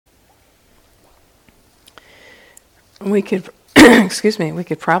We could, excuse me, we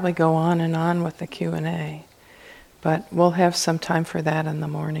could probably go on and on with the Q&A, but we'll have some time for that in the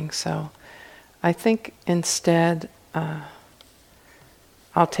morning. So I think instead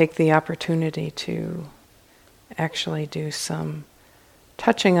I'll take the opportunity to actually do some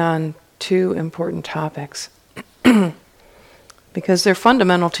touching on two important topics because they're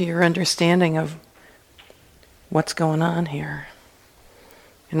fundamental to your understanding of what's going on here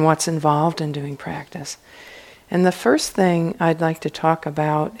and what's involved in doing practice. And the first thing I'd like to talk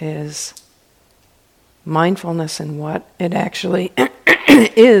about is mindfulness and what it actually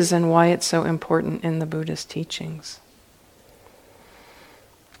is and why it's so important in the Buddhist teachings.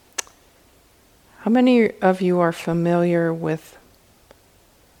 How many of you are familiar with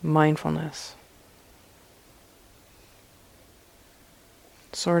mindfulness?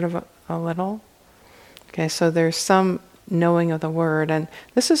 Sort of a little? Okay, so there's some knowing of the word, and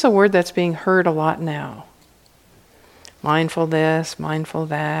this is a word that's being heard a lot now. Mindful this, mindful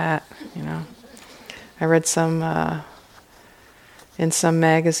that, you know. I read some, in some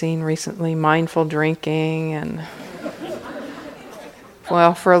magazine recently, mindful drinking, and,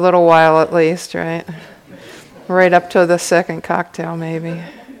 well, for a little while at least, right? Right up to the second cocktail, maybe.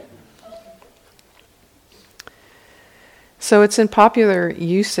 So it's in popular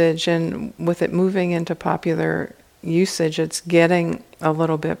usage, and with it moving into popular usage, it's getting a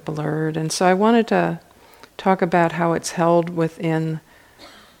little bit blurred. And so I wanted to talk about how it's held within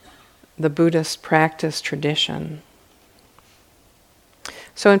the Buddhist practice tradition.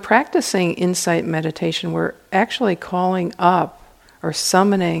 So in practicing insight meditation, we're actually calling up or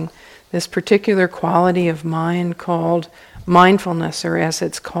summoning this particular quality of mind called mindfulness, or as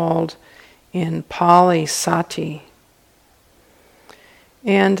it's called in Pali, sati.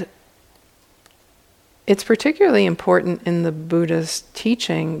 And it's particularly important in the Buddha's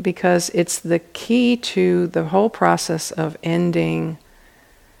teaching because it's the key to the whole process of ending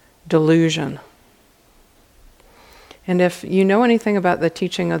delusion. And if you know anything about the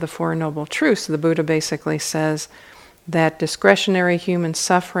teaching of the Four Noble Truths, the Buddha basically says that discretionary human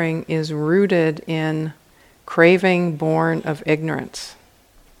suffering is rooted in craving born of ignorance.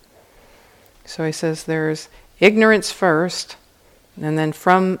 So he says there's ignorance first, and then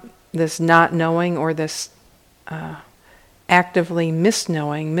from this not knowing or this actively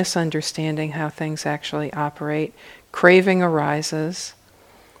misknowing, misunderstanding how things actually operate, craving arises,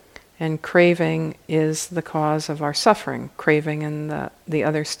 and craving is the cause of our suffering, craving and the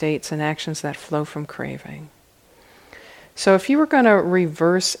other states and actions that flow from craving. So if you were going to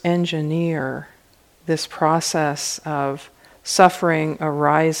reverse engineer this process of suffering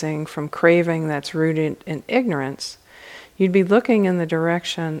arising from craving that's rooted in ignorance, you'd be looking in the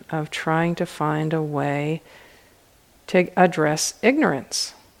direction of trying to find a way to address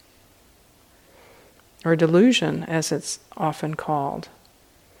ignorance, or delusion as it's often called.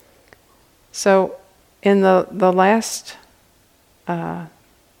 So in the last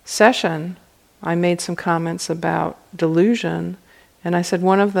session, I made some comments about delusion, and I said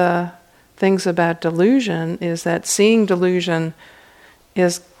one of the things about delusion is that seeing delusion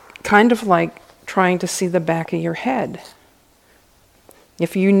is kind of like trying to see the back of your head.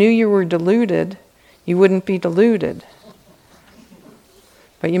 If you knew you were deluded, you wouldn't be deluded.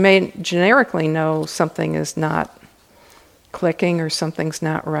 But you may generically know something is not clicking or something's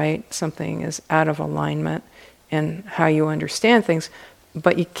not right, something is out of alignment in how you understand things,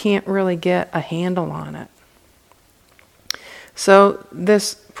 but you can't really get a handle on it. So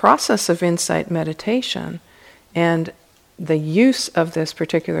this process of insight meditation and the use of this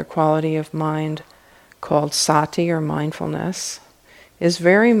particular quality of mind called sati or mindfulness is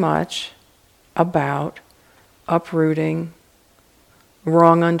very much about uprooting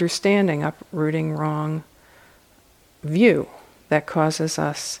wrong understanding, uprooting wrong view that causes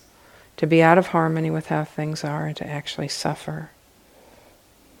us to be out of harmony with how things are and to actually suffer.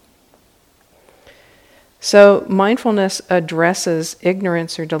 So mindfulness addresses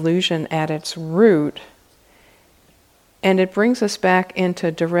ignorance or delusion at its root, and it brings us back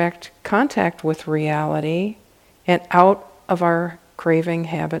into direct contact with reality and out of our craving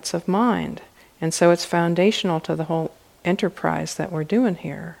habits of mind. And so it's foundational to the whole enterprise that we're doing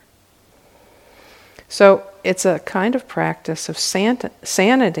here. So it's a kind of practice of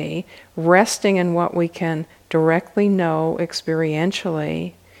sanity, resting in what we can directly know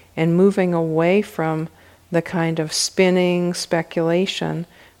experientially and moving away from the kind of spinning speculation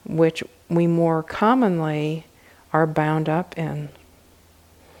which we more commonly are bound up in.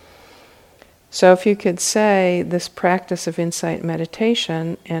 So if you could say this practice of insight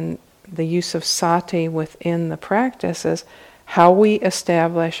meditation and the use of sati within the practice is how we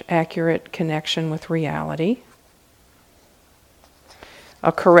establish accurate connection with reality,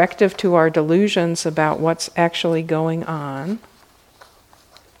 a corrective to our delusions about what's actually going on.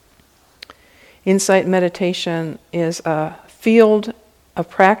 Insight meditation is a field of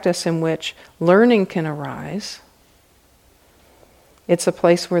practice in which learning can arise. It's a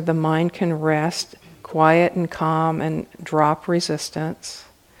place where the mind can rest, quiet and calm, and drop resistance.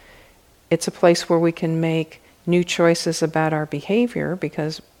 It's a place where we can make new choices about our behavior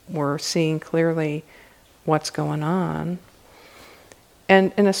because we're seeing clearly what's going on.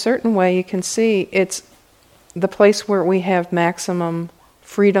 And in a certain way, you can see it's the place where we have maximum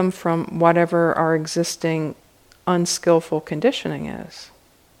freedom from whatever our existing unskillful conditioning is.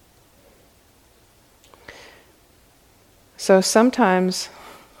 So sometimes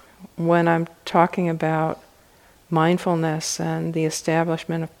when I'm talking about mindfulness and the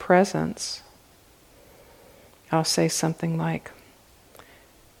establishment of presence, I'll say something like,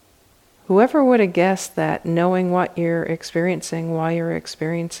 whoever would have guessed that knowing what you're experiencing while you're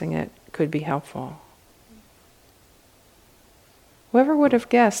experiencing it could be helpful? Whoever would have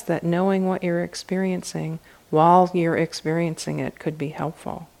guessed that knowing what you're experiencing while you're experiencing it could be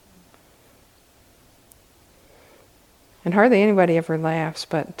helpful? And hardly anybody ever laughs,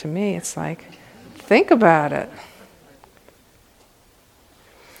 but to me it's like, think about it.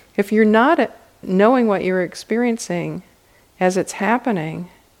 If you're not knowing what you're experiencing as it's happening,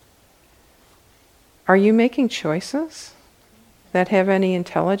 are you making choices that have any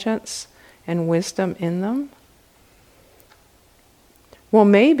intelligence and wisdom in them? Well,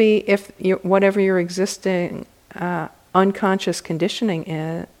 maybe if whatever your existing unconscious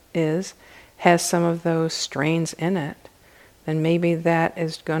conditioning is has some of those strains in it, then maybe that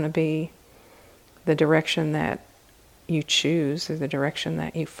is going to be the direction that you choose or the direction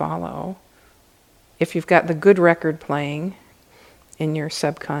that you follow. If you've got the good record playing in your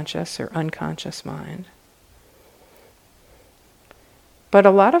subconscious or unconscious mind. But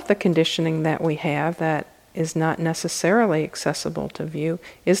a lot of the conditioning that we have that is not necessarily accessible to view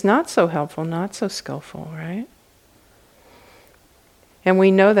is not so helpful, not so skillful, right? And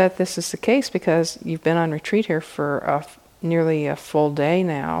we know that this is the case because you've been on retreat here for nearly a full day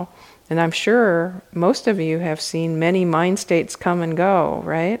now, and I'm sure most of you have seen many mind states come and go,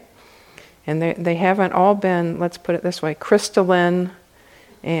 right? And they haven't all been, let's put it this way, crystalline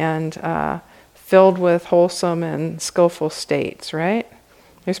and filled with wholesome and skillful states, right?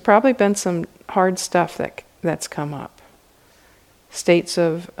 There's probably been some hard stuff that's come up. States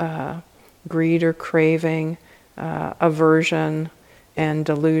of greed or craving, aversion, and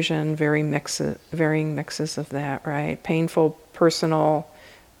delusion, varying mixes of that, right? Painful personal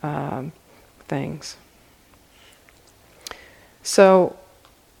things. So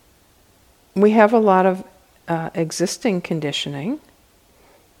we have a lot of existing conditioning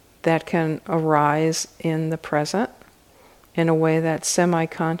that can arise in the present in a way that's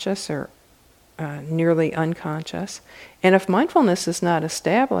semi-conscious or nearly unconscious. And if mindfulness is not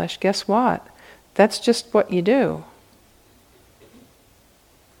established, guess what? That's just what you do.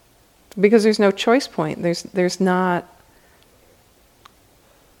 Because there's no choice point. There's not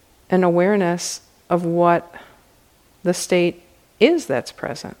an awareness of what the state is that's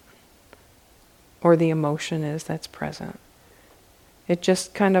present, or the emotion is that's present. It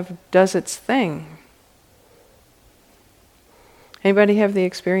just kind of does its thing. Anybody have the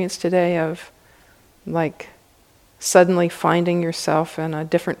experience today of like suddenly finding yourself in a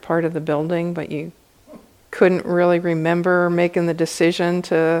different part of the building, but you couldn't really remember making the decision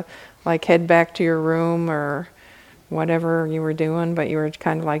to like head back to your room or whatever you were doing, but you were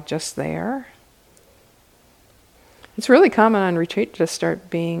kind of like just there? It's really common on retreat to start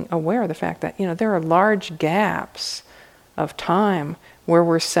being aware of the fact that, there are large gaps of time where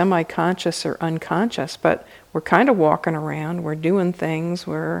we're semi-conscious or unconscious, but we're kind of walking around, we're doing things,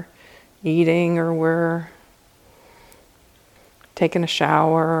 we're eating, or we're taking a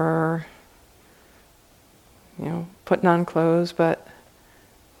shower, putting on clothes, but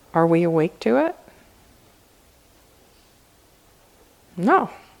are we awake to it? No.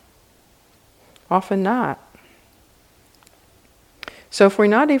 Often not. So if we're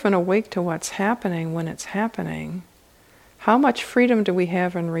not even awake to what's happening when it's happening, how much freedom do we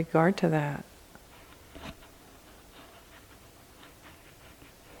have in regard to that?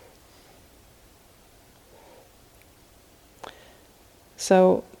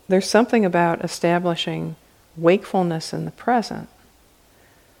 So there's something about establishing wakefulness in the present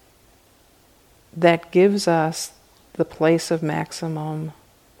that gives us the place of maximum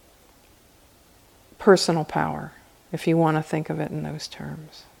personal power, if you want to think of it in those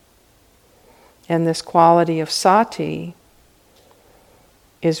terms. And this quality of sati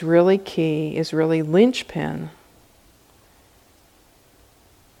is really key, is really linchpin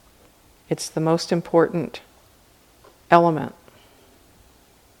It's the most important element.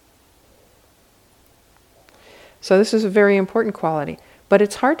 So this is a very important quality. But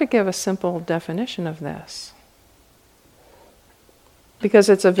it's hard to give a simple definition of this, because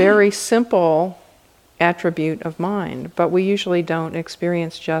it's a very simple attribute of mind, but we usually don't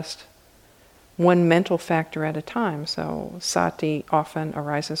experience just one mental factor at a time. So sati often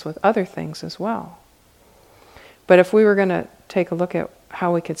arises with other things as well. But if we were going to take a look at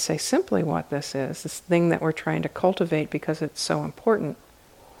how we could say simply what this is, this thing that we're trying to cultivate because it's so important,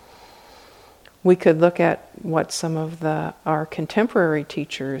 we could look at what some of our contemporary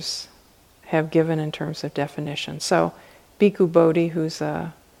teachers have given in terms of definition. So Bhikkhu Bodhi, who's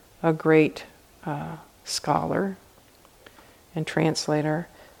a great scholar and translator,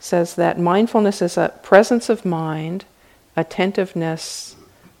 says that mindfulness is a presence of mind, attentiveness,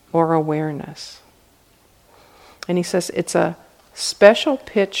 or awareness. And he says it's a special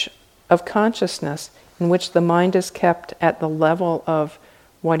pitch of consciousness in which the mind is kept at the level of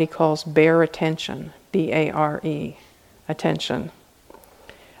what he calls bare attention, B-A-R-E, attention.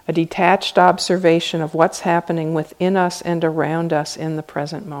 A detached observation of what's happening within us and around us in the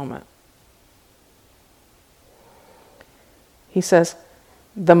present moment. He says,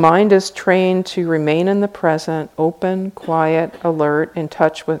 the mind is trained to remain in the present, open, quiet, alert, in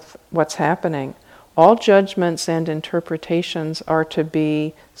touch with what's happening. All judgments and interpretations are to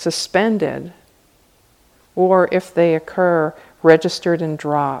be suspended, or if they occur, registered and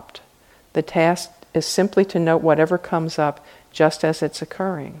dropped. The task is simply to note whatever comes up just as it's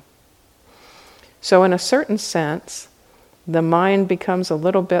occurring. So in a certain sense, the mind becomes a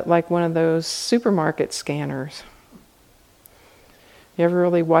little bit like one of those supermarket scanners. You ever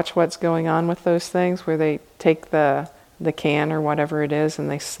really watch what's going on with those things, where they take the can or whatever it is and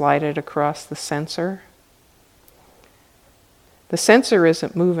they slide it across the sensor? The sensor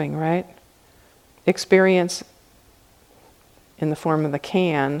isn't moving, right? Experience in the form of the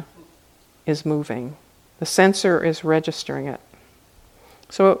can is moving. The sensor is registering it.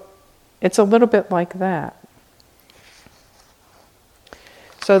 So it's a little bit like that.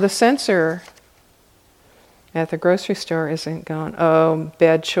 So the sensor at the grocery store isn't going, oh,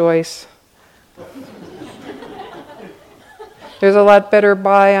 bad choice. There's a lot better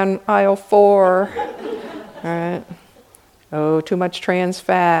buy on aisle 4. Right? Oh, too much trans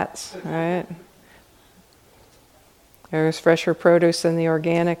fats. Right? There's fresher produce in the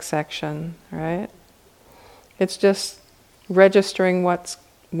organic section, right? It's just registering what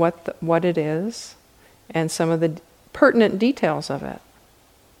it is and some of the pertinent details of it.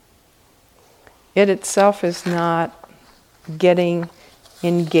 It itself is not getting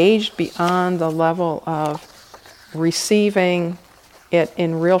engaged beyond the level of receiving it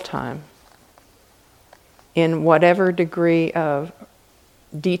in real time, in whatever degree of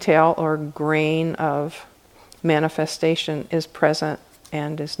detail or grain of manifestation is present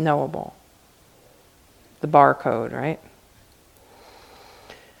and is knowable. The barcode, right?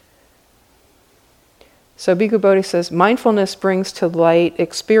 So Bhikkhu Bodhi says, mindfulness brings to light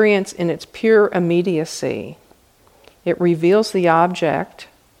experience in its pure immediacy. It reveals the object,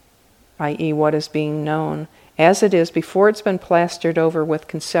 i.e. what is being known, as it is before it's been plastered over with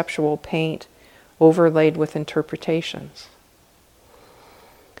conceptual paint, overlaid with interpretations.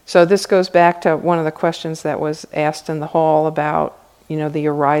 So this goes back to one of the questions that was asked in the hall about, the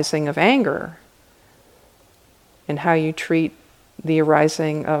arising of anger and how you treat the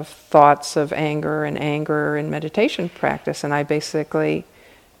arising of thoughts of anger in meditation practice. And I basically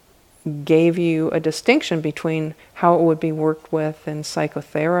gave you a distinction between how it would be worked with in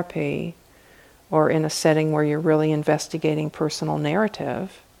psychotherapy or in a setting where you're really investigating personal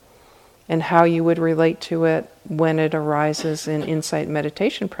narrative, and how you would relate to it when it arises in insight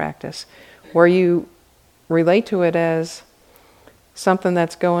meditation practice, where you relate to it as something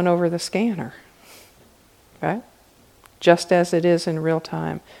that's going over the scanner, right? Just as it is in real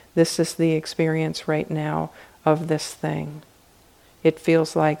time. This is the experience right now of this thing. It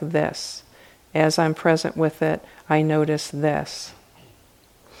feels like this. As I'm present with it, I notice this.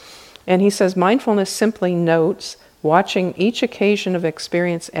 And he says mindfulness simply notes, watching each occasion of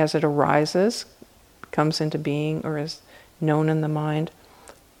experience as it arises, comes into being or is known in the mind,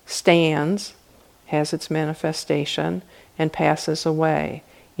 stands, has its manifestation, and passes away,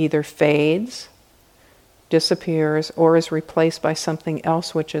 either fades, disappears, or is replaced by something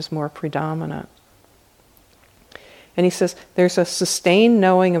else which is more predominant. And he says there's a sustained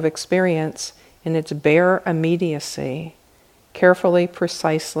knowing of experience in its bare immediacy, carefully,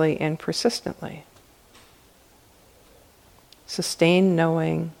 precisely, and persistently. Sustained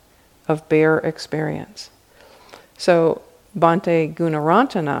knowing of bare experience. So Bhante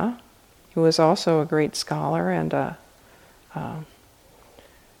Gunaratana who was also a great scholar and a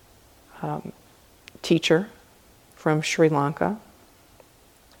teacher from Sri Lanka,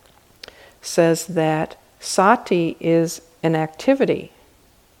 says that sati is an activity,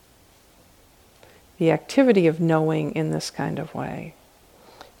 the activity of knowing in this kind of way.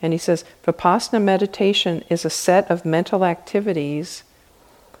 And he says, Vipassana meditation is a set of mental activities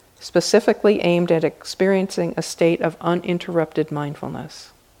specifically aimed at experiencing a state of uninterrupted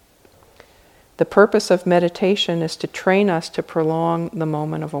mindfulness. The purpose of meditation is to train us to prolong the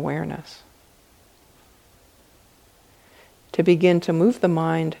moment of awareness, to begin to move the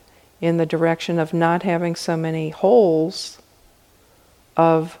mind in the direction of not having so many holes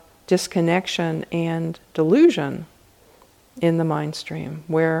of disconnection and delusion in the mind stream,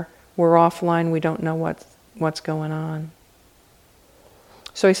 where we're offline, we don't know what's going on.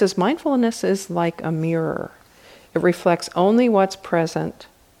 So he says, mindfulness is like a mirror. It reflects only what's present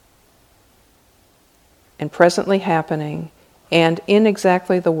and presently happening, and in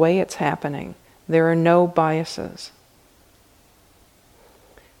exactly the way it's happening. There are no biases.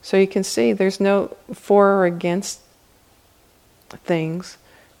 So you can see there's no for or against things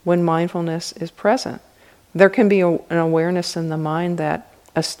when mindfulness is present. There can be an awareness in the mind that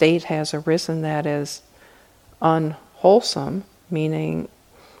a state has arisen that is unwholesome, meaning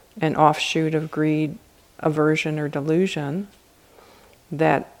an offshoot of greed, aversion, or delusion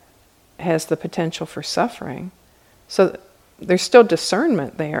that has the potential for suffering. So there's still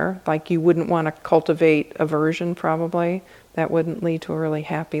discernment there, like you wouldn't want to cultivate aversion probably. That wouldn't lead to a really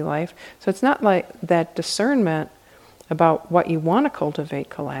happy life. So it's not like that discernment about what you want to cultivate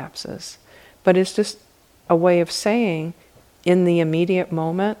collapses, but it's just a way of saying, in the immediate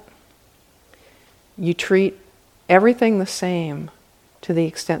moment, you treat everything the same to the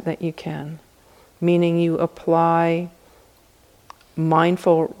extent that you can, meaning you apply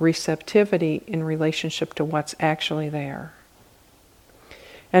mindful receptivity in relationship to what's actually there.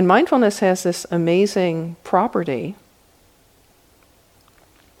 And mindfulness has this amazing property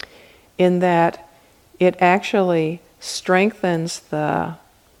in that it actually strengthens the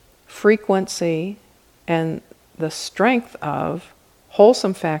frequency and the strength of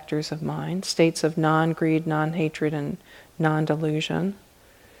wholesome factors of mind, states of non-greed, non-hatred, and non-delusion,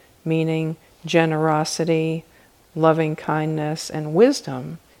 meaning generosity, loving kindness, and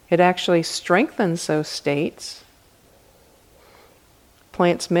wisdom. It actually strengthens those states,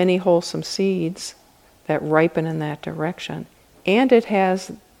 plants many wholesome seeds that ripen in that direction, and it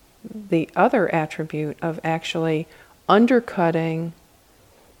has the other attribute of actually undercutting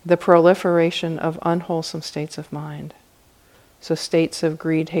the proliferation of unwholesome states of mind. So states of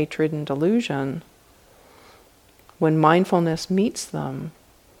greed, hatred, and delusion, when mindfulness meets them,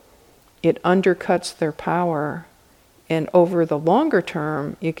 it undercuts their power. And over the longer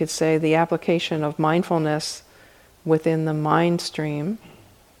term, you could say the application of mindfulness within the mind stream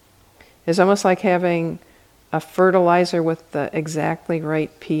is almost like having a fertilizer with the exactly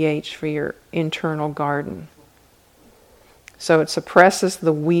right pH for your internal garden. So it suppresses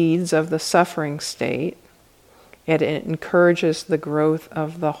the weeds of the suffering state, and it encourages the growth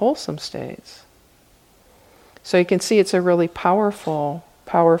of the wholesome states. So you can see it's a really powerful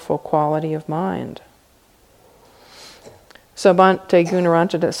quality of mind. So Bhante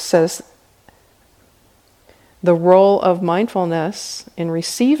Gunaratana says, the role of mindfulness in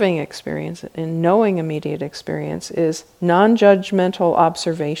receiving experience, in knowing immediate experience, is non-judgmental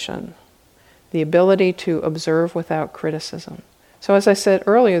observation, the ability to observe without criticism. So as I said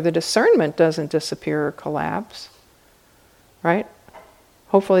earlier, the discernment doesn't disappear or collapse, right?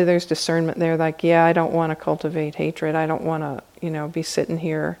 Hopefully there's discernment there, like, yeah, I don't want to cultivate hatred. I don't want to, be sitting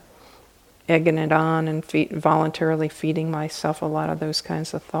here egging it on and voluntarily feeding myself a lot of those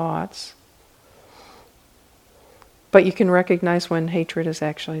kinds of thoughts. But you can recognize when hatred is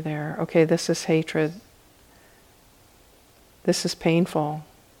actually there. Okay, this is hatred. This is painful.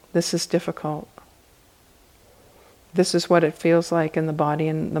 This is difficult. This is what it feels like in the body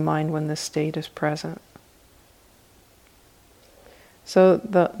and the mind when this state is present. So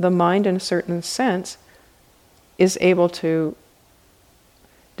the mind, in a certain sense, is able to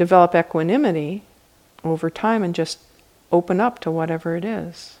develop equanimity over time and just open up to whatever it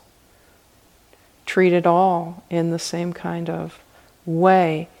is. Treat it all in the same kind of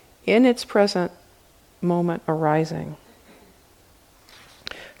way in its present moment arising.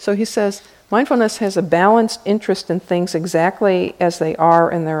 So he says, mindfulness has a balanced interest in things exactly as they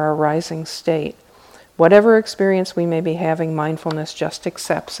are in their arising state. Whatever experience we may be having, mindfulness just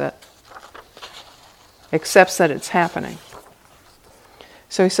accepts it. Accepts that it's happening.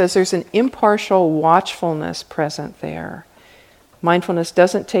 So he says there's an impartial watchfulness present there. Mindfulness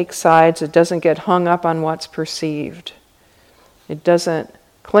doesn't take sides. It doesn't get hung up on what's perceived. It doesn't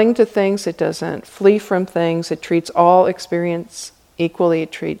cling to things. It doesn't flee from things. It treats all experience equally.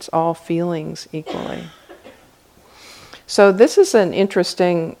 It treats all feelings equally. So this is an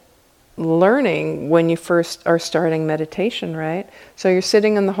interesting learning when you first are starting meditation, right? So you're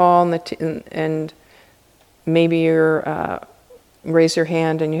sitting in the hall and maybe you're raise your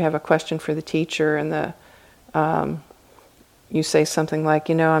hand and you have a question for the teacher, and you say something like,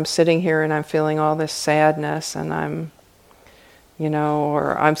 I'm sitting here and I'm feeling all this sadness, and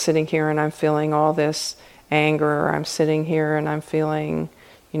or I'm sitting here and I'm feeling all this anger, or I'm sitting here and I'm feeling,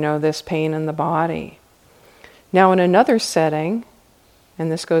 this pain in the body. Now in another setting,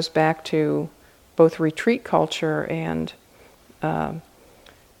 and this goes back to both retreat culture and the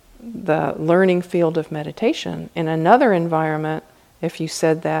learning field of meditation, in another environment, if you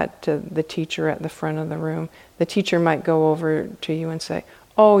said that to the teacher at the front of the room, the teacher might go over to you and say,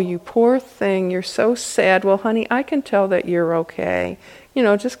 "Oh, you poor thing, you're so sad. Well, honey, I can tell that you're okay.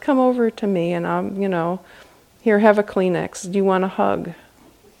 Just come over to me and I'm, here, have a Kleenex. Do you want a hug?"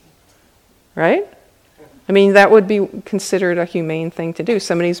 Right? I mean, that would be considered a humane thing to do.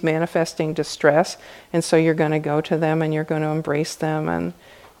 Somebody's manifesting distress, and so you're going to go to them and you're going to embrace them and,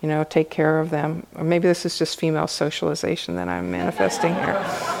 take care of them. Or maybe this is just female socialization that I'm manifesting here,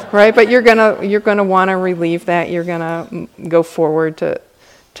 right? But you're gonna want to relieve that. You're gonna go forward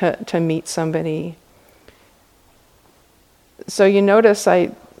to meet somebody. So you notice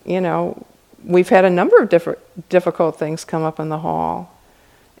we've had a number of difficult things come up in the hall,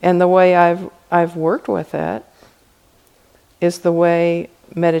 and the way I've worked with it is the way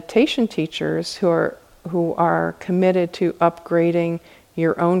meditation teachers who are committed to upgrading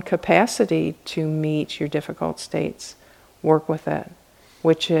your own capacity to meet your difficult states work with it,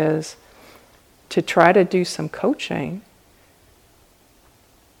 which is to try to do some coaching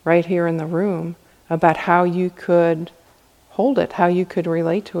right here in the room about how you could hold it, how you could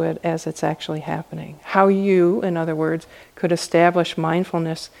relate to it as it's actually happening. How you, in other words, could establish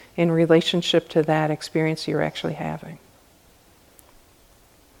mindfulness in relationship to that experience you're actually having.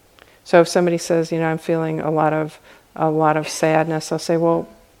 So if somebody says, I'm feeling a lot of sadness, I'll say, well,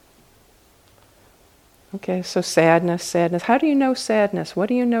 okay, so sadness. How do you know sadness? What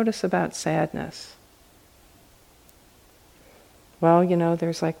do you notice about sadness? Well,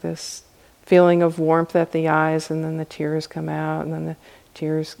 there's like this feeling of warmth at the eyes, and then the tears come out, and then the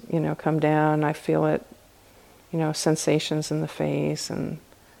tears, come down. I feel it, sensations in the face, and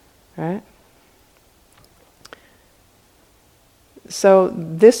right? So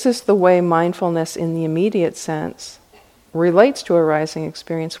this is the way mindfulness in the immediate sense relates to arising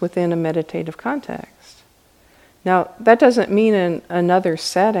experience within a meditative context. Now, that doesn't mean in another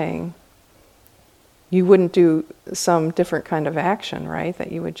setting you wouldn't do some different kind of action, right?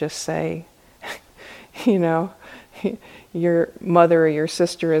 That you would just say, your mother or your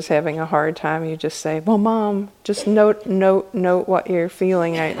sister is having a hard time, you just say, well, Mom, just note what you're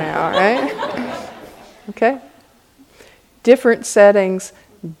feeling right now, right? Okay? Different settings,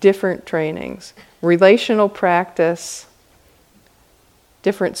 different trainings. Relational practice,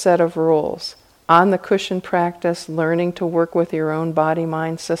 different set of rules. On the cushion practice, learning to work with your own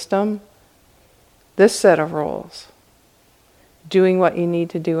body-mind system, this set of rules. Doing what you need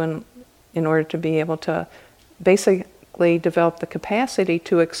to do in order to be able to basically develop the capacity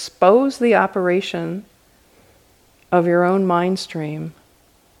to expose the operation of your own mind stream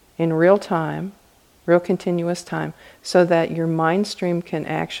in real time, real continuous time, so that your mind stream can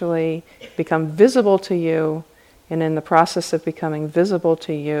actually become visible to you, and in the process of becoming visible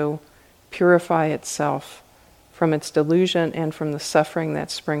to you, purify itself from its delusion and from the suffering that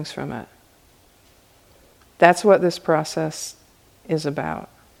springs from it. That's what this process is about.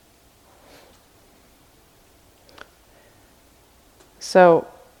 So,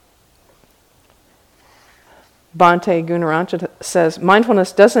 Bhante Gunaranjan says,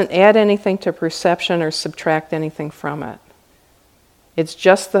 mindfulness doesn't add anything to perception or subtract anything from it. It's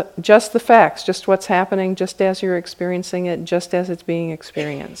just the facts, just what's happening, just as you're experiencing it, just as it's being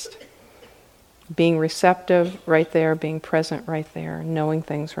experienced. Being receptive right there, being present right there, knowing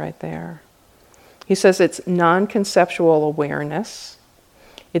things right there. He says it's non-conceptual awareness.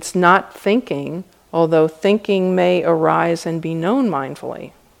 It's not thinking, although thinking may arise and be known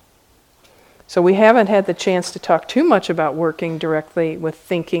mindfully. So we haven't had the chance to talk too much about working directly with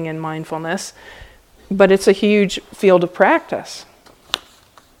thinking and mindfulness, but it's a huge field of practice.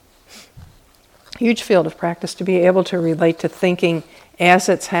 Huge field of practice to be able to relate to thinking as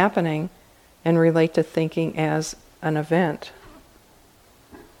it's happening and relate to thinking as an event.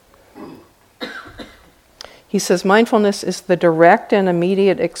 He says mindfulness is the direct and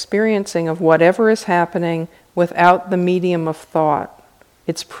immediate experiencing of whatever is happening without the medium of thought.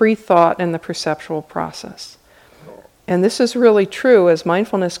 It's pre-thought in the perceptual process. And this is really true as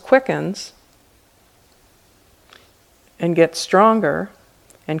mindfulness quickens and gets stronger,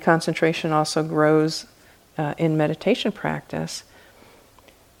 and concentration also grows in meditation practice.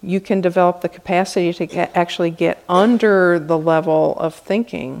 You can develop the capacity to actually get under the level of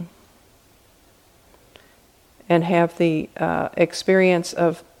thinking and have the experience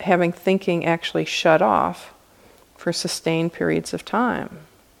of having thinking actually shut off for sustained periods of time.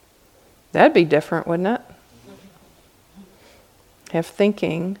 That'd be different, wouldn't it? Have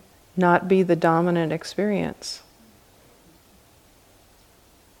thinking not be the dominant experience.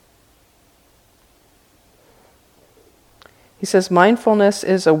 He says mindfulness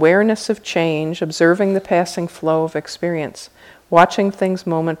is awareness of change, observing the passing flow of experience, watching things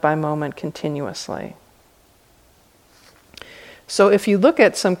moment by moment continuously. So if you look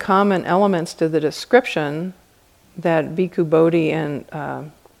at some common elements to the description that Bhikkhu Bodhi and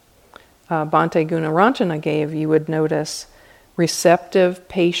Bhante Gunaranjana gave, you would notice receptive,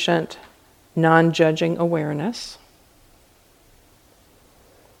 patient, non-judging awareness,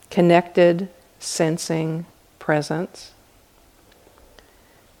 connected, sensing presence,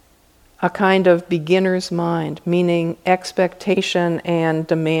 a kind of beginner's mind, meaning expectation and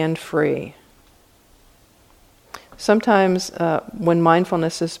demand-free. Sometimes when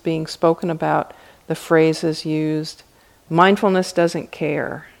mindfulness is being spoken about, the phrase is used, mindfulness doesn't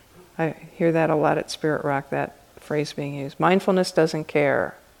care. I hear that a lot at Spirit Rock, that phrase being used. Mindfulness doesn't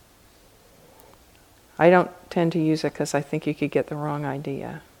care. I don't tend to use it because I think you could get the wrong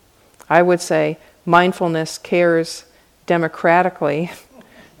idea. I would say mindfulness cares democratically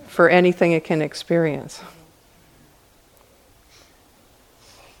for anything it can experience.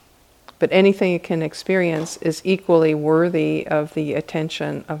 But anything it can experience is equally worthy of the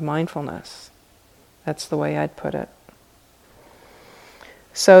attention of mindfulness. That's the way I'd put it.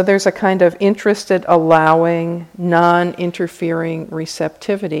 So there's a kind of interested, allowing, non-interfering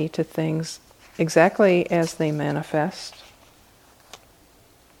receptivity to things exactly as they manifest.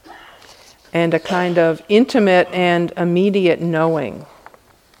 And a kind of intimate and immediate knowing.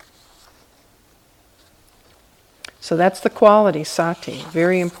 So that's the quality, sati,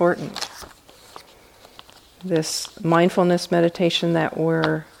 very important. This mindfulness meditation that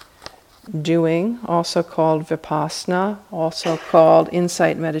we're doing, also called vipassana, also called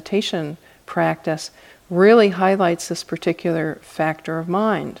insight meditation practice, really highlights this particular factor of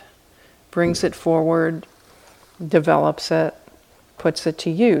mind, brings it forward, develops it, puts it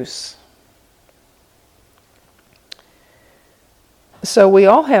to use. So we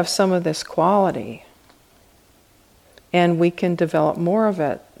all have some of this quality, and we can develop more of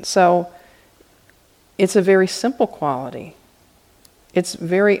it. So it's a very simple quality. It's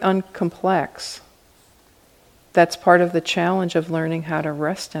very uncomplex. That's part of the challenge of learning how to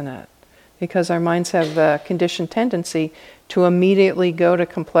rest in it, because our minds have the conditioned tendency to immediately go to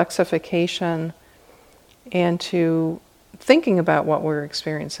complexification and to thinking about what we're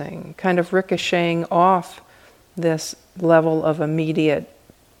experiencing, kind of ricocheting off this level of immediate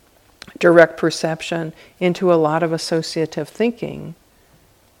direct perception into a lot of associative thinking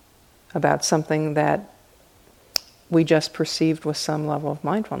about something that we just perceived with some level of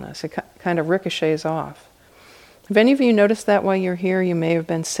mindfulness. It kind of ricochets off. Have any of you noticed that while you're here? You may have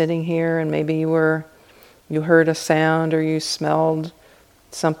been sitting here and maybe you heard a sound, or you smelled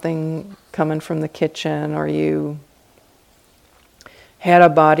something coming from the kitchen, or you had a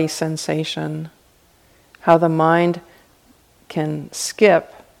body sensation. How the mind can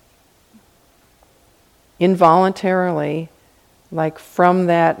skip involuntarily, like from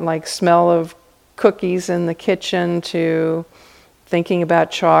that like smell of cookies in the kitchen to thinking about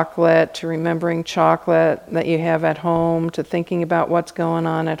chocolate, to remembering chocolate that you have at home, to thinking about what's going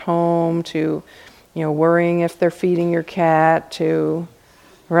on at home, to worrying if they're feeding your cat, to,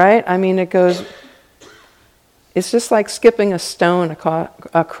 right? I mean, it's just like skipping a stone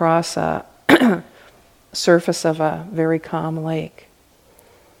across a surface of a very calm lake.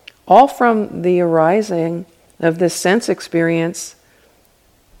 All from the arising of this sense experience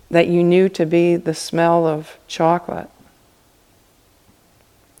that you knew to be the smell of chocolate.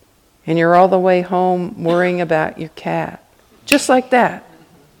 And you're all the way home worrying about your cat. Just like that.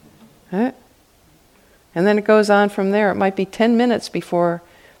 Right? And then it goes on from there. It might be 10 minutes before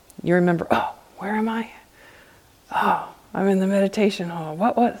you remember, oh, where am I? Oh, I'm in the meditation hall.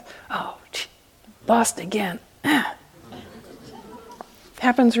 What was? Oh, lost again.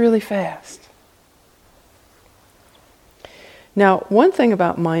 Happens really fast. Now, one thing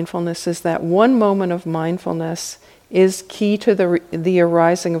about mindfulness is that one moment of mindfulness is key to the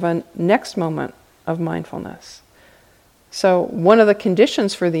arising of a next moment of mindfulness. So one of the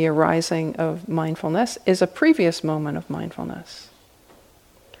conditions for the arising of mindfulness is a previous moment of mindfulness.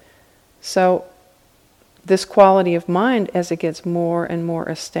 So this quality of mind, as it gets more and more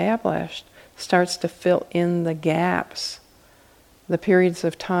established, starts to fill in the gaps, the periods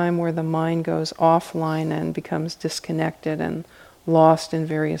of time where the mind goes offline and becomes disconnected and lost in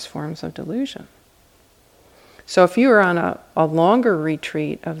various forms of delusion. So if you were on a longer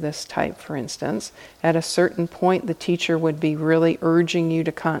retreat of this type, for instance, at a certain point the teacher would be really urging you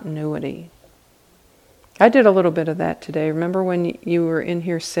to continuity. I did a little bit of that today. Remember when you were in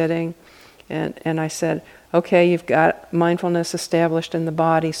here sitting and I said, okay, you've got mindfulness established in the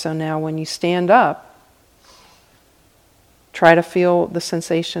body, so now when you stand up, try to feel the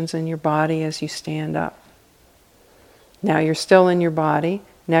sensations in your body as you stand up. Now you're still in your body.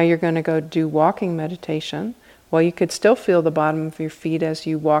 Now you're going to go do walking meditation. Well, you could still feel the bottom of your feet as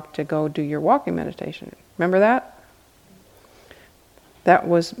you walk to go do your walking meditation. Remember that? That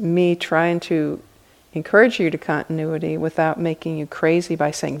was me trying to encourage you to continuity without making you crazy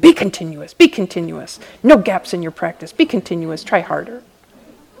by saying, be continuous, no gaps in your practice, be continuous, try harder.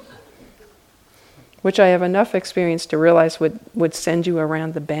 Which I have enough experience to realize would send you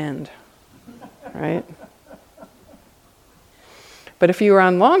around the bend, right? But if you were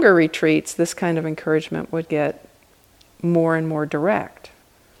on longer retreats, this kind of encouragement would get more and more direct.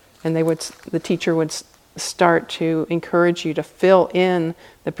 And the teacher would start to encourage you to fill in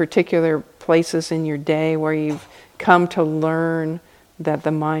the particular places in your day where you've come to learn that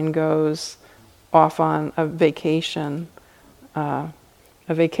the mind goes off on a vacation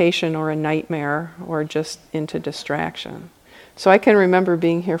or a nightmare or just into distraction. So I can remember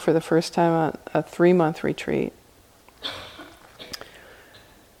being here for the first time on a 3-month retreat.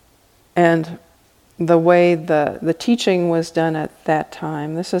 And the way the teaching was done at that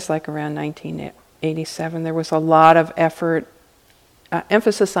time, this is like around 1987, there was a lot of effort,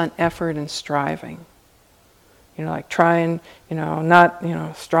 emphasis on effort and striving. Like trying,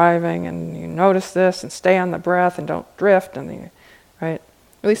 not, striving, and you notice this and stay on the breath and don't drift, right?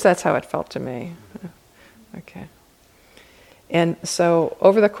 At least that's how it felt to me. Okay. And so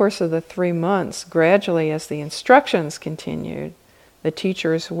over the course of the 3 months, gradually as the instructions continued, the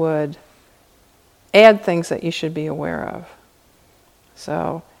teachers would add things that you should be aware of.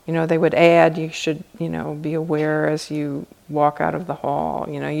 So, they would add, you should, be aware as you walk out of the hall.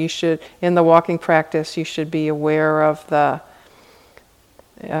 You should, in the walking practice, you should be aware of the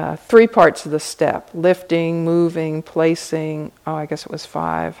 3 parts of the step: lifting, moving, placing, I guess it was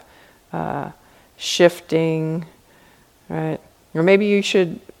 5, shifting, right? Or maybe you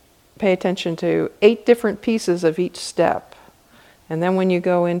should pay attention to 8 different pieces of each step. And then when you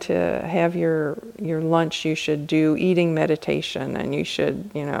go in to have your lunch, you should do eating meditation, and you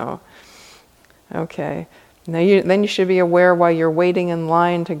should, okay. Then you should be aware while you're waiting in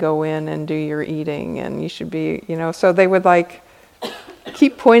line to go in and do your eating, and you should be, so they would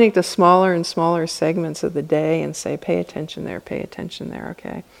keep pointing to smaller and smaller segments of the day and say, pay attention there,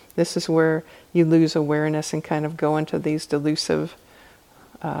 okay. This is where you lose awareness and kind of go into these delusive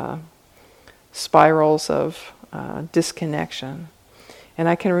spirals of disconnection. And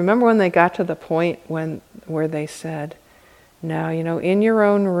I can remember when they got to the point where they said, now, in your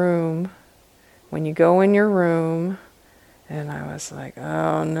own room, when you go in your room, and I was like,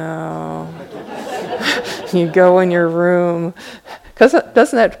 oh no. You go in your room, because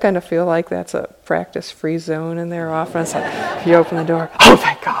doesn't that kind of feel like that's a practice-free zone in there often? It's like, you open the door, oh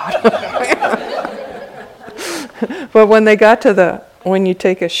thank God. But when they got to when you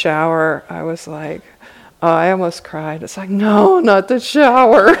take a shower, I was like, I almost cried. It's like, no, not the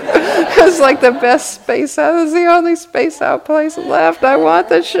shower. It's like the best space out. It's the only space out place left. I want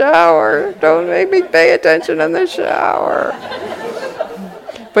the shower. Don't make me pay attention in the shower.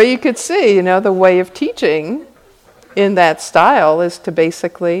 But you could see, the way of teaching in that style is to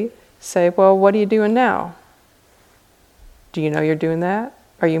basically say, well, what are you doing now? Do you know you're doing that?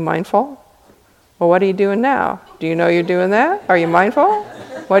 Are you mindful? Well, what are you doing now? Do you know you're doing that? Are you mindful?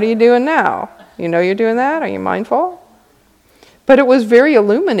 What are you doing now? You know you're doing that? Are you mindful? But it was very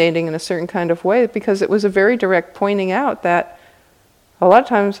illuminating in a certain kind of way, because it was a very direct pointing out that a lot of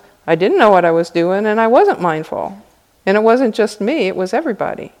times I didn't know what I was doing and I wasn't mindful. And it wasn't just me, it was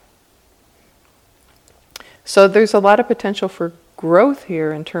everybody. So there's a lot of potential for growth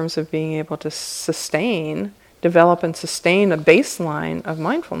here in terms of being able to develop and sustain a baseline of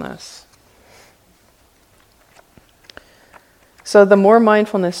mindfulness. So the more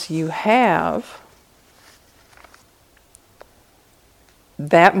mindfulness you have,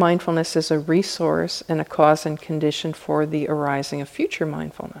 that mindfulness is a resource and a cause and condition for the arising of future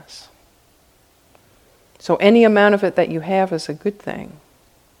mindfulness. So any amount of it that you have is a good thing.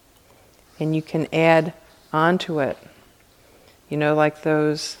 And you can add onto it. You know, like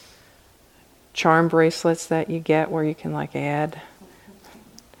those charm bracelets that you get where you can like add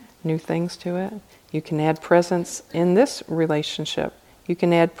new things to it. You can add presence in this relationship. You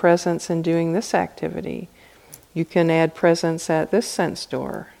can add presence in doing this activity. You can add presence at this sense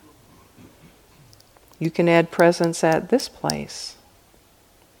door. You can add presence at this place.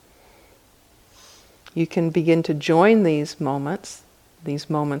 You can begin to join these moments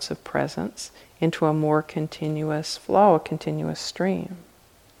of presence, into a more continuous flow, a continuous stream.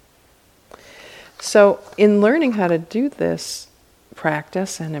 So in learning how to do this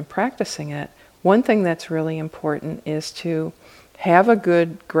practice and in practicing it, one thing that's really important is to have a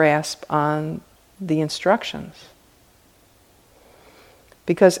good grasp on the instructions.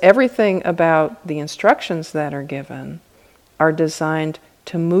 Because everything about the instructions that are given are designed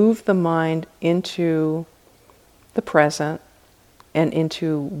to move the mind into the present and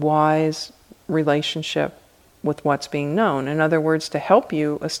into wise relationship with what's being known. In other words, to help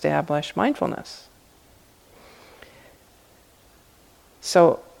you establish mindfulness.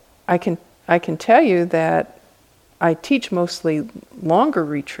 So I can tell you that I teach mostly longer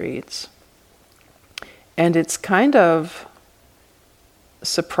retreats, and it's kind of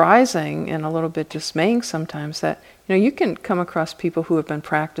surprising and a little bit dismaying sometimes that, you can come across people who have been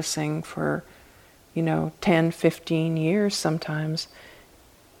practicing for, 10, 15 years sometimes.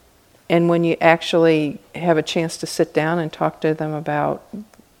 And when you actually have a chance to sit down and talk to them about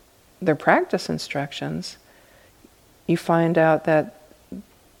their practice instructions, you find out that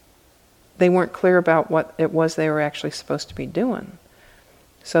they weren't clear about what it was they were actually supposed to be doing.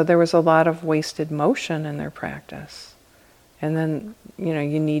 So there was a lot of wasted motion in their practice. And then,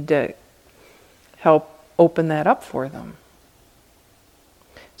 you need to help open that up for them.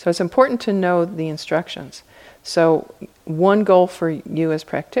 So it's important to know the instructions. So one goal for you as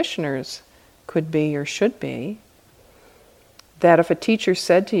practitioners could be, or should be, that if a teacher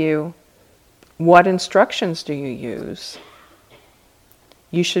said to you, "What instructions do you use?"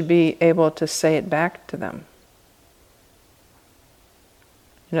 you should be able to say it back to them.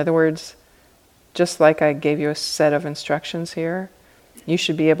 In other words, just like I gave you a set of instructions here, you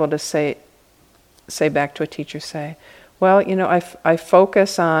should be able to say back to a teacher, well, I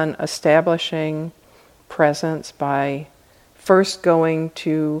focus on establishing presence by first going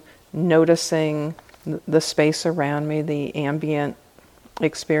to noticing the space around me, the ambient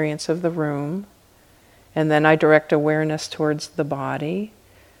experience of the room, and then I direct awareness towards the body,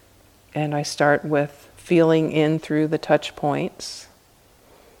 and I start with feeling in through the touch points.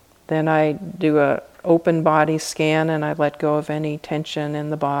 Then I do a open body scan and I let go of any tension in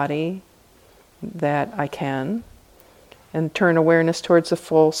the body that I can, and turn awareness towards the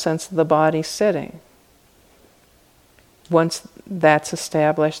full sense of the body sitting. Once that's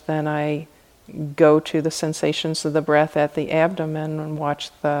established, then I go to the sensations of the breath at the abdomen and watch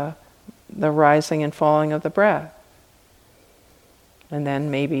the rising and falling of the breath. And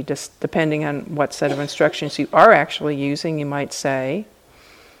then maybe, just depending on what set of instructions you are actually using, you might say,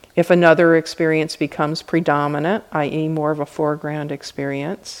 if another experience becomes predominant, i.e. more of a foreground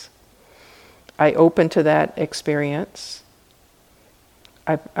experience, I open to that experience.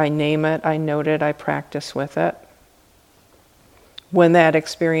 I name it, I note it, I practice with it. When that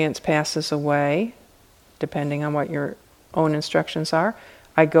experience passes away, depending on what your own instructions are,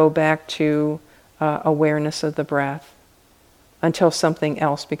 I go back to awareness of the breath until something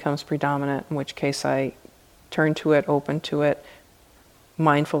else becomes predominant, in which case I turn to it, open to it,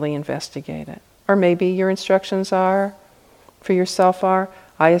 mindfully investigate it. Or maybe your instructions are, for yourself are,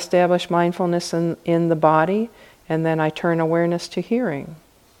 I establish mindfulness in the body, and then I turn awareness to hearing.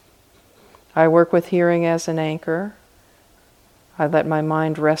 I work with hearing as an anchor. I let my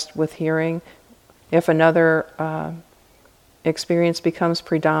mind rest with hearing. If another experience becomes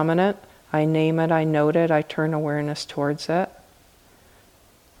predominant, I name it, I note it, I turn awareness towards it.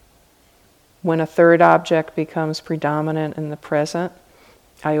 When a third object becomes predominant in the present,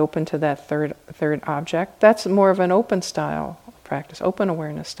 I open to that third object. That's more of an open style of practice, open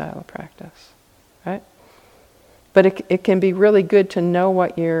awareness style of practice, right? But it can be really good to know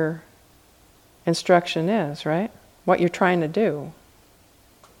what your instruction is, right? What you're trying to do.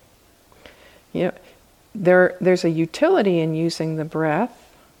 There's a utility in using the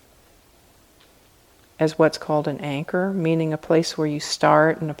breath as what's called an anchor, meaning a place where you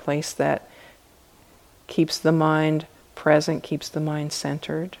start and a place that keeps the mind present, keeps the mind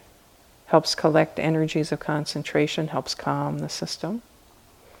centered, helps collect energies of concentration, helps calm the system.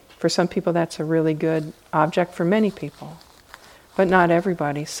 For some people that's a really good object, for many people. But not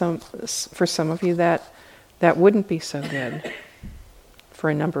everybody. For some of you that wouldn't be so good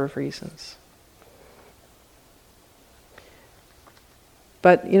for a number of reasons.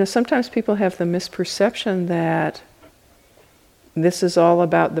 But sometimes people have the misperception that this is all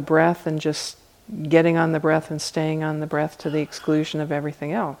about the breath and just getting on the breath and staying on the breath to the exclusion of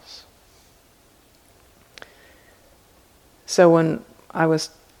everything else. So when I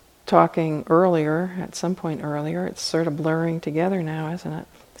was talking earlier, at some point earlier, it's sort of blurring together now, isn't it?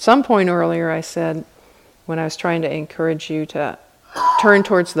 Some point earlier I said, when I was trying to encourage you to turn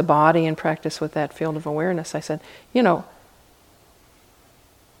towards the body and practice with that field of awareness, I said,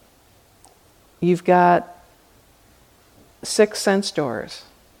 you've got 6 sense doors.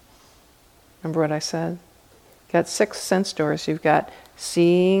 Remember what I said? You've got 6 sense doors. You've got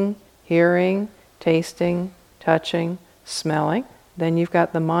seeing, hearing, tasting, touching, smelling. Then you've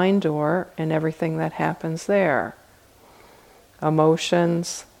got the mind door and everything that happens there.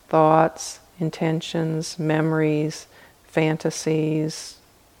 Emotions, thoughts, intentions, memories, fantasies,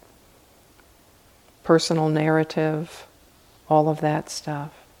 personal narrative, all of that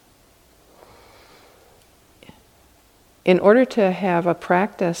stuff. In order to have a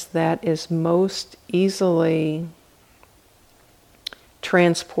practice that is most easily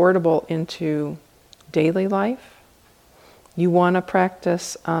transportable into daily life, you want to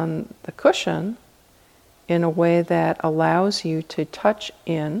practice on the cushion in a way that allows you to touch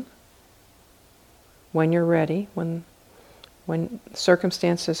in when you're ready, when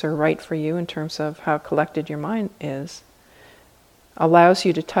circumstances are right for you in terms of how collected your mind is, allows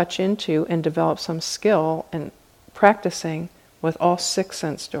you to touch into and develop some skill in practicing with all 6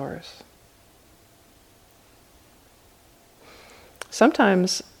 sense doors.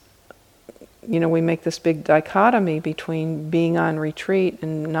 Sometimes, we make this big dichotomy between being on retreat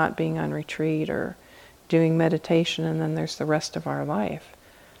and not being on retreat, or doing meditation, and then there's the rest of our life.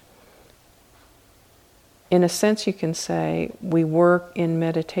 In a sense, you can say we work in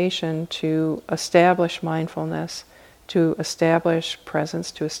meditation to establish mindfulness, to establish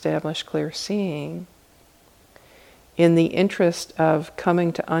presence, to establish clear seeing, in the interest of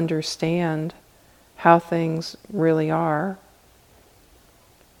coming to understand how things really are,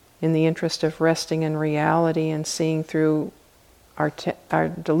 in the interest of resting in reality and seeing through our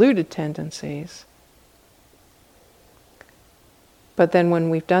deluded tendencies. But then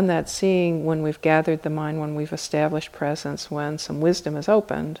when we've done that seeing, when we've gathered the mind, when we've established presence, when some wisdom is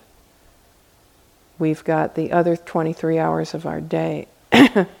opened, we've got the other 23 hours of our day.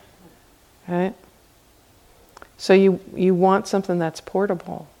 Right? So you want something that's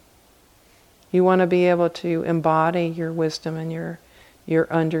portable. You want to be able to embody your wisdom and your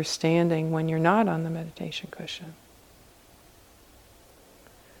understanding when you're not on the meditation cushion.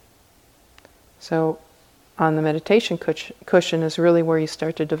 So on the meditation cushion is really where you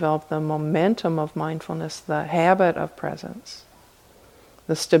start to develop the momentum of mindfulness, the habit of presence,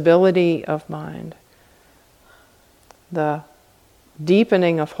 the stability of mind, the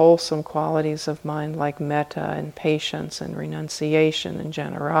deepening of wholesome qualities of mind like metta and patience and renunciation and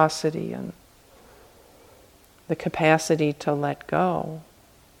generosity and the capacity to let go.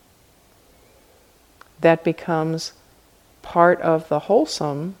 That becomes part of the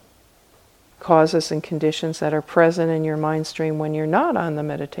wholesome causes and conditions that are present in your mind stream when you're not on the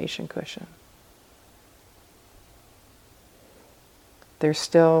meditation cushion. They're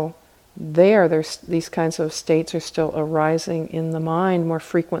still there. These kinds of states are still arising in the mind more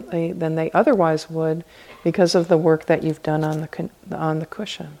frequently than they otherwise would because of the work that you've done on the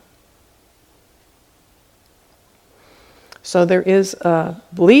cushion. So there is a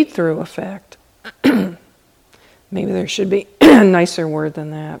bleed-through effect. Maybe there should be a nicer word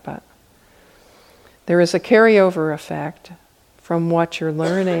than that, but there is a carryover effect from what you're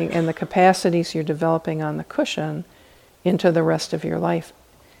learning and the capacities you're developing on the cushion into the rest of your life,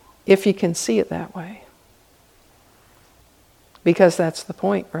 if you can see it that way. Because that's the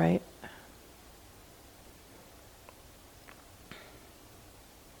point, right?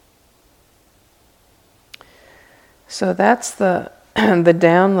 So that's the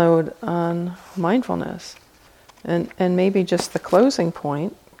download on mindfulness. And maybe just the closing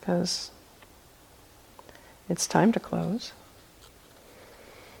point, because it's time to close,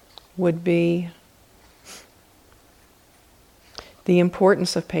 would be the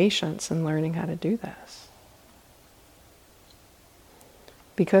importance of patience in learning how to do this.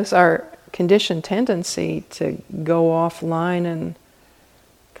 Because our conditioned tendency to go offline and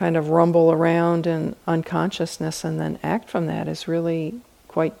kind of rumble around in unconsciousness and then act from that is really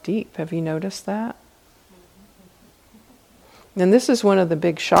quite deep. Have you noticed that? And this is one of the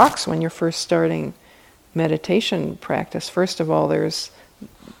big shocks when you're first starting meditation practice. First of all, there's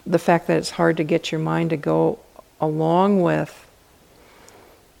the fact that it's hard to get your mind to go along with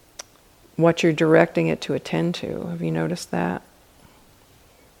what you're directing it to attend to. Have you noticed that?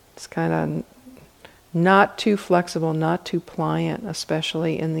 It's kind of not too flexible, not too pliant,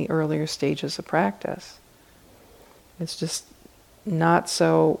 especially in the earlier stages of practice. It's just not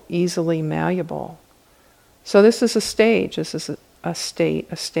so easily malleable. So this is a stage, this is a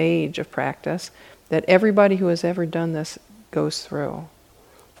stage of practice that everybody who has ever done this goes through,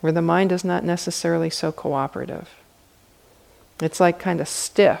 where the mind is not necessarily so cooperative. It's like kind of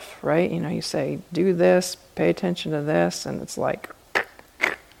stiff, right? You know, you say, do this, pay attention to this, and it's like,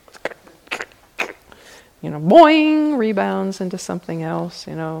 boing, rebounds into something else,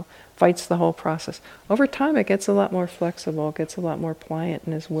 fights the whole process. Over time, it gets a lot more flexible, it gets a lot more pliant,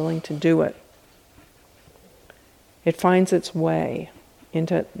 and is willing to do it. It finds its way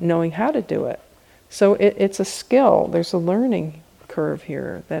into knowing how to do it. So it's a skill. There's a learning curve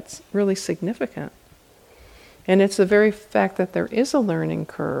here that's really significant. And it's the very fact that there is a learning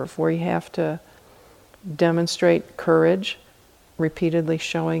curve where you have to demonstrate courage, repeatedly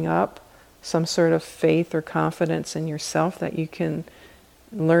showing up, some sort of faith or confidence in yourself that you can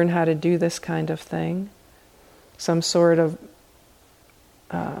learn how to do this kind of thing, some sort of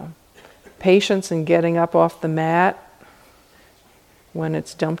patience in getting up off the mat when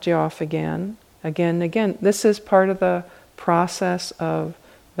it's dumped you off again. Again. This is part of the process of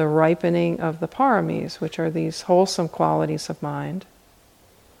the ripening of the paramis, which are these wholesome qualities of mind,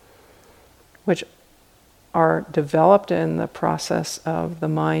 which are developed in the process of the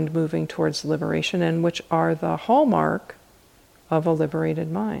mind moving towards liberation, and which are the hallmark of a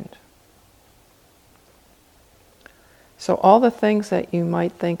liberated mind. So all the things that you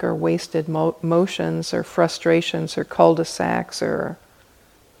might think are wasted motions or frustrations or cul-de-sacs or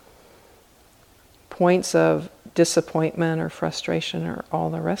points of disappointment or frustration or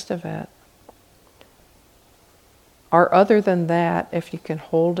all the rest of it are other than that if you can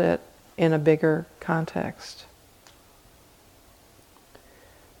hold it in a bigger context.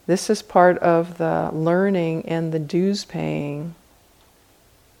 This is part of the learning and the dues paying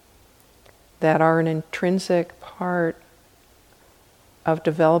that are an intrinsic part of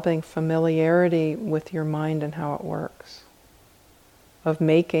developing familiarity with your mind and how it works, of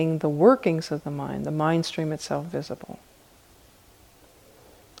making the workings of the mind stream itself visible.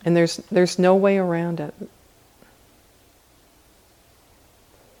 And there's no way around it.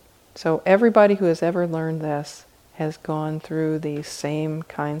 So everybody who has ever learned this has gone through these same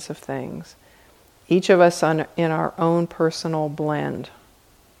kinds of things. Each of us in our own personal blend.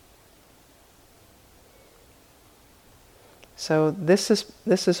 So this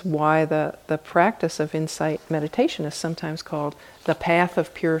is why the practice of insight meditation is sometimes called the path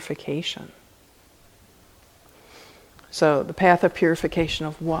of purification. So the path of purification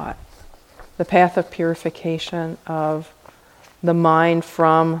of what? The path of purification of the mind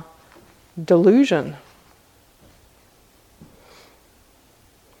from delusion.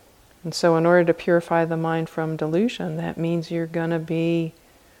 And so in order to purify the mind from delusion, that means you're going to be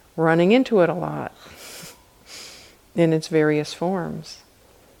running into it a lot in its various forms.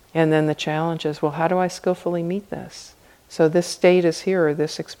 And then the challenge is, well, how do I skillfully meet this? So this state is here, or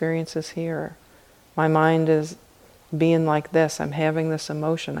this experience is here. My mind is being like this. I'm having this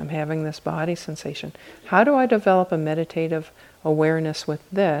emotion. I'm having this body sensation. How do I develop a meditative awareness with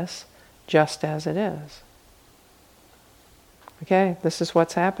this just as it is? Okay, this is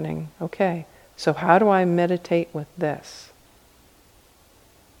what's happening. Okay, so how do I meditate with this?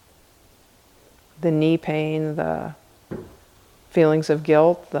 The knee pain, the feelings of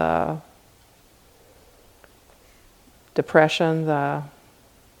guilt, the depression, the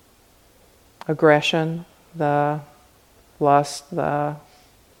aggression, the lust, the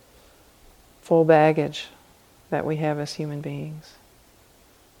full baggage that we have as human beings.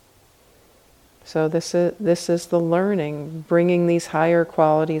 So this is the learning, bringing these higher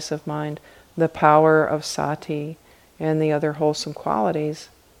qualities of mind, the power of sati and the other wholesome qualities,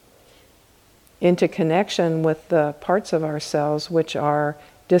 into connection with the parts of ourselves which are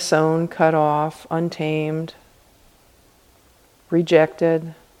disowned, cut off, untamed,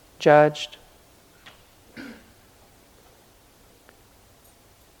 rejected, judged.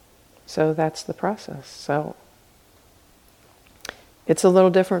 So that's the process. So it's a little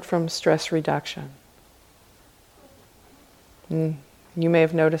different from stress reduction. You may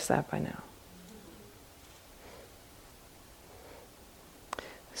have noticed that by now.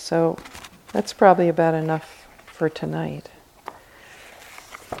 So that's probably about enough for tonight.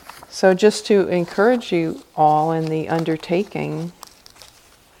 So just to encourage you all in the undertaking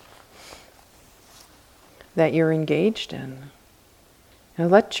that you're engaged in, now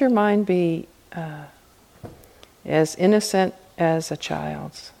let your mind be as innocent as a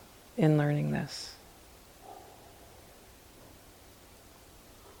child's in learning this.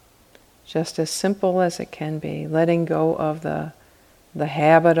 Just as simple as it can be, letting go of the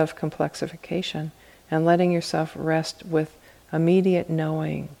habit of complexification and letting yourself rest with immediate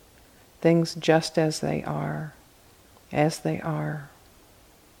knowing, things just as they are,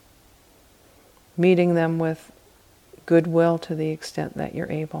 meeting them with goodwill to the extent that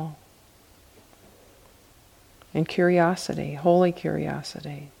you're able, and curiosity, holy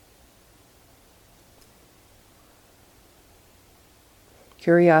curiosity.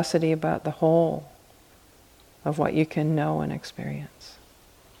 Curiosity about the whole of what you can know and experience.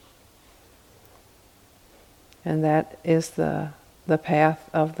 And that is the path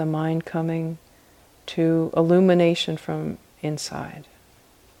of the mind coming to illumination from inside,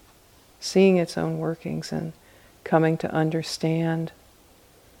 seeing its own workings and coming to understand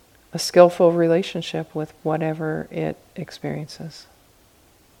a skillful relationship with whatever it experiences.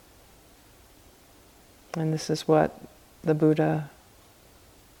 And this is what the Buddha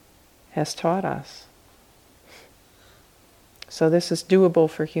has taught us. So this is doable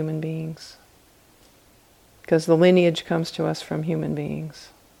for human beings, because the lineage comes to us from human beings.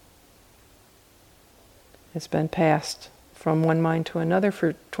 It's been passed from one mind to another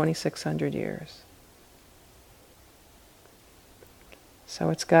for 2,600 years. So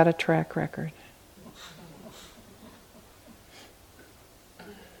it's got a track record.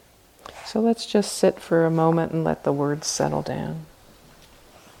 So let's just sit for a moment and let the words settle down.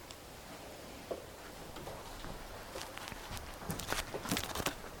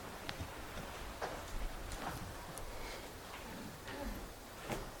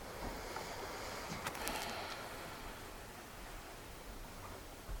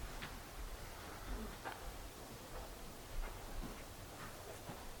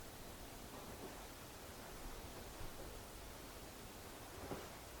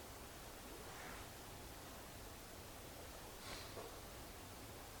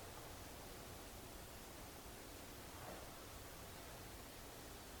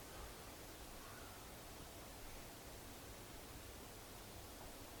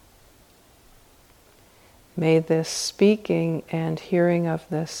 May this speaking and hearing of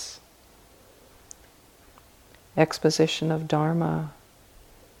this exposition of Dharma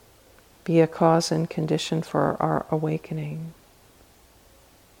be a cause and condition for our awakening.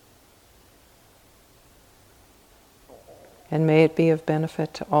 And may it be of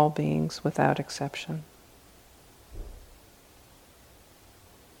benefit to all beings without exception.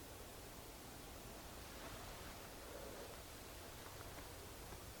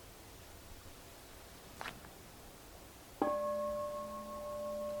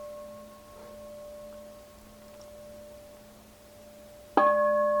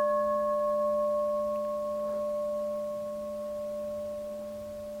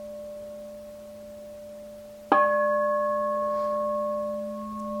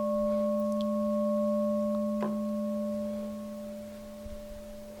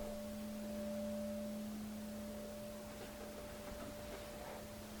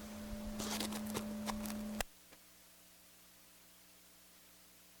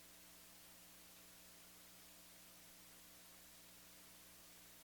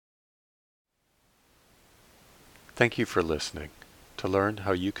 Thank you for listening. To learn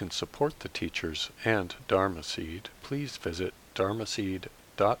how you can support the teachers and Dharma Seed, please visit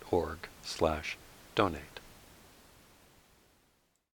dharmaseed.org/donate.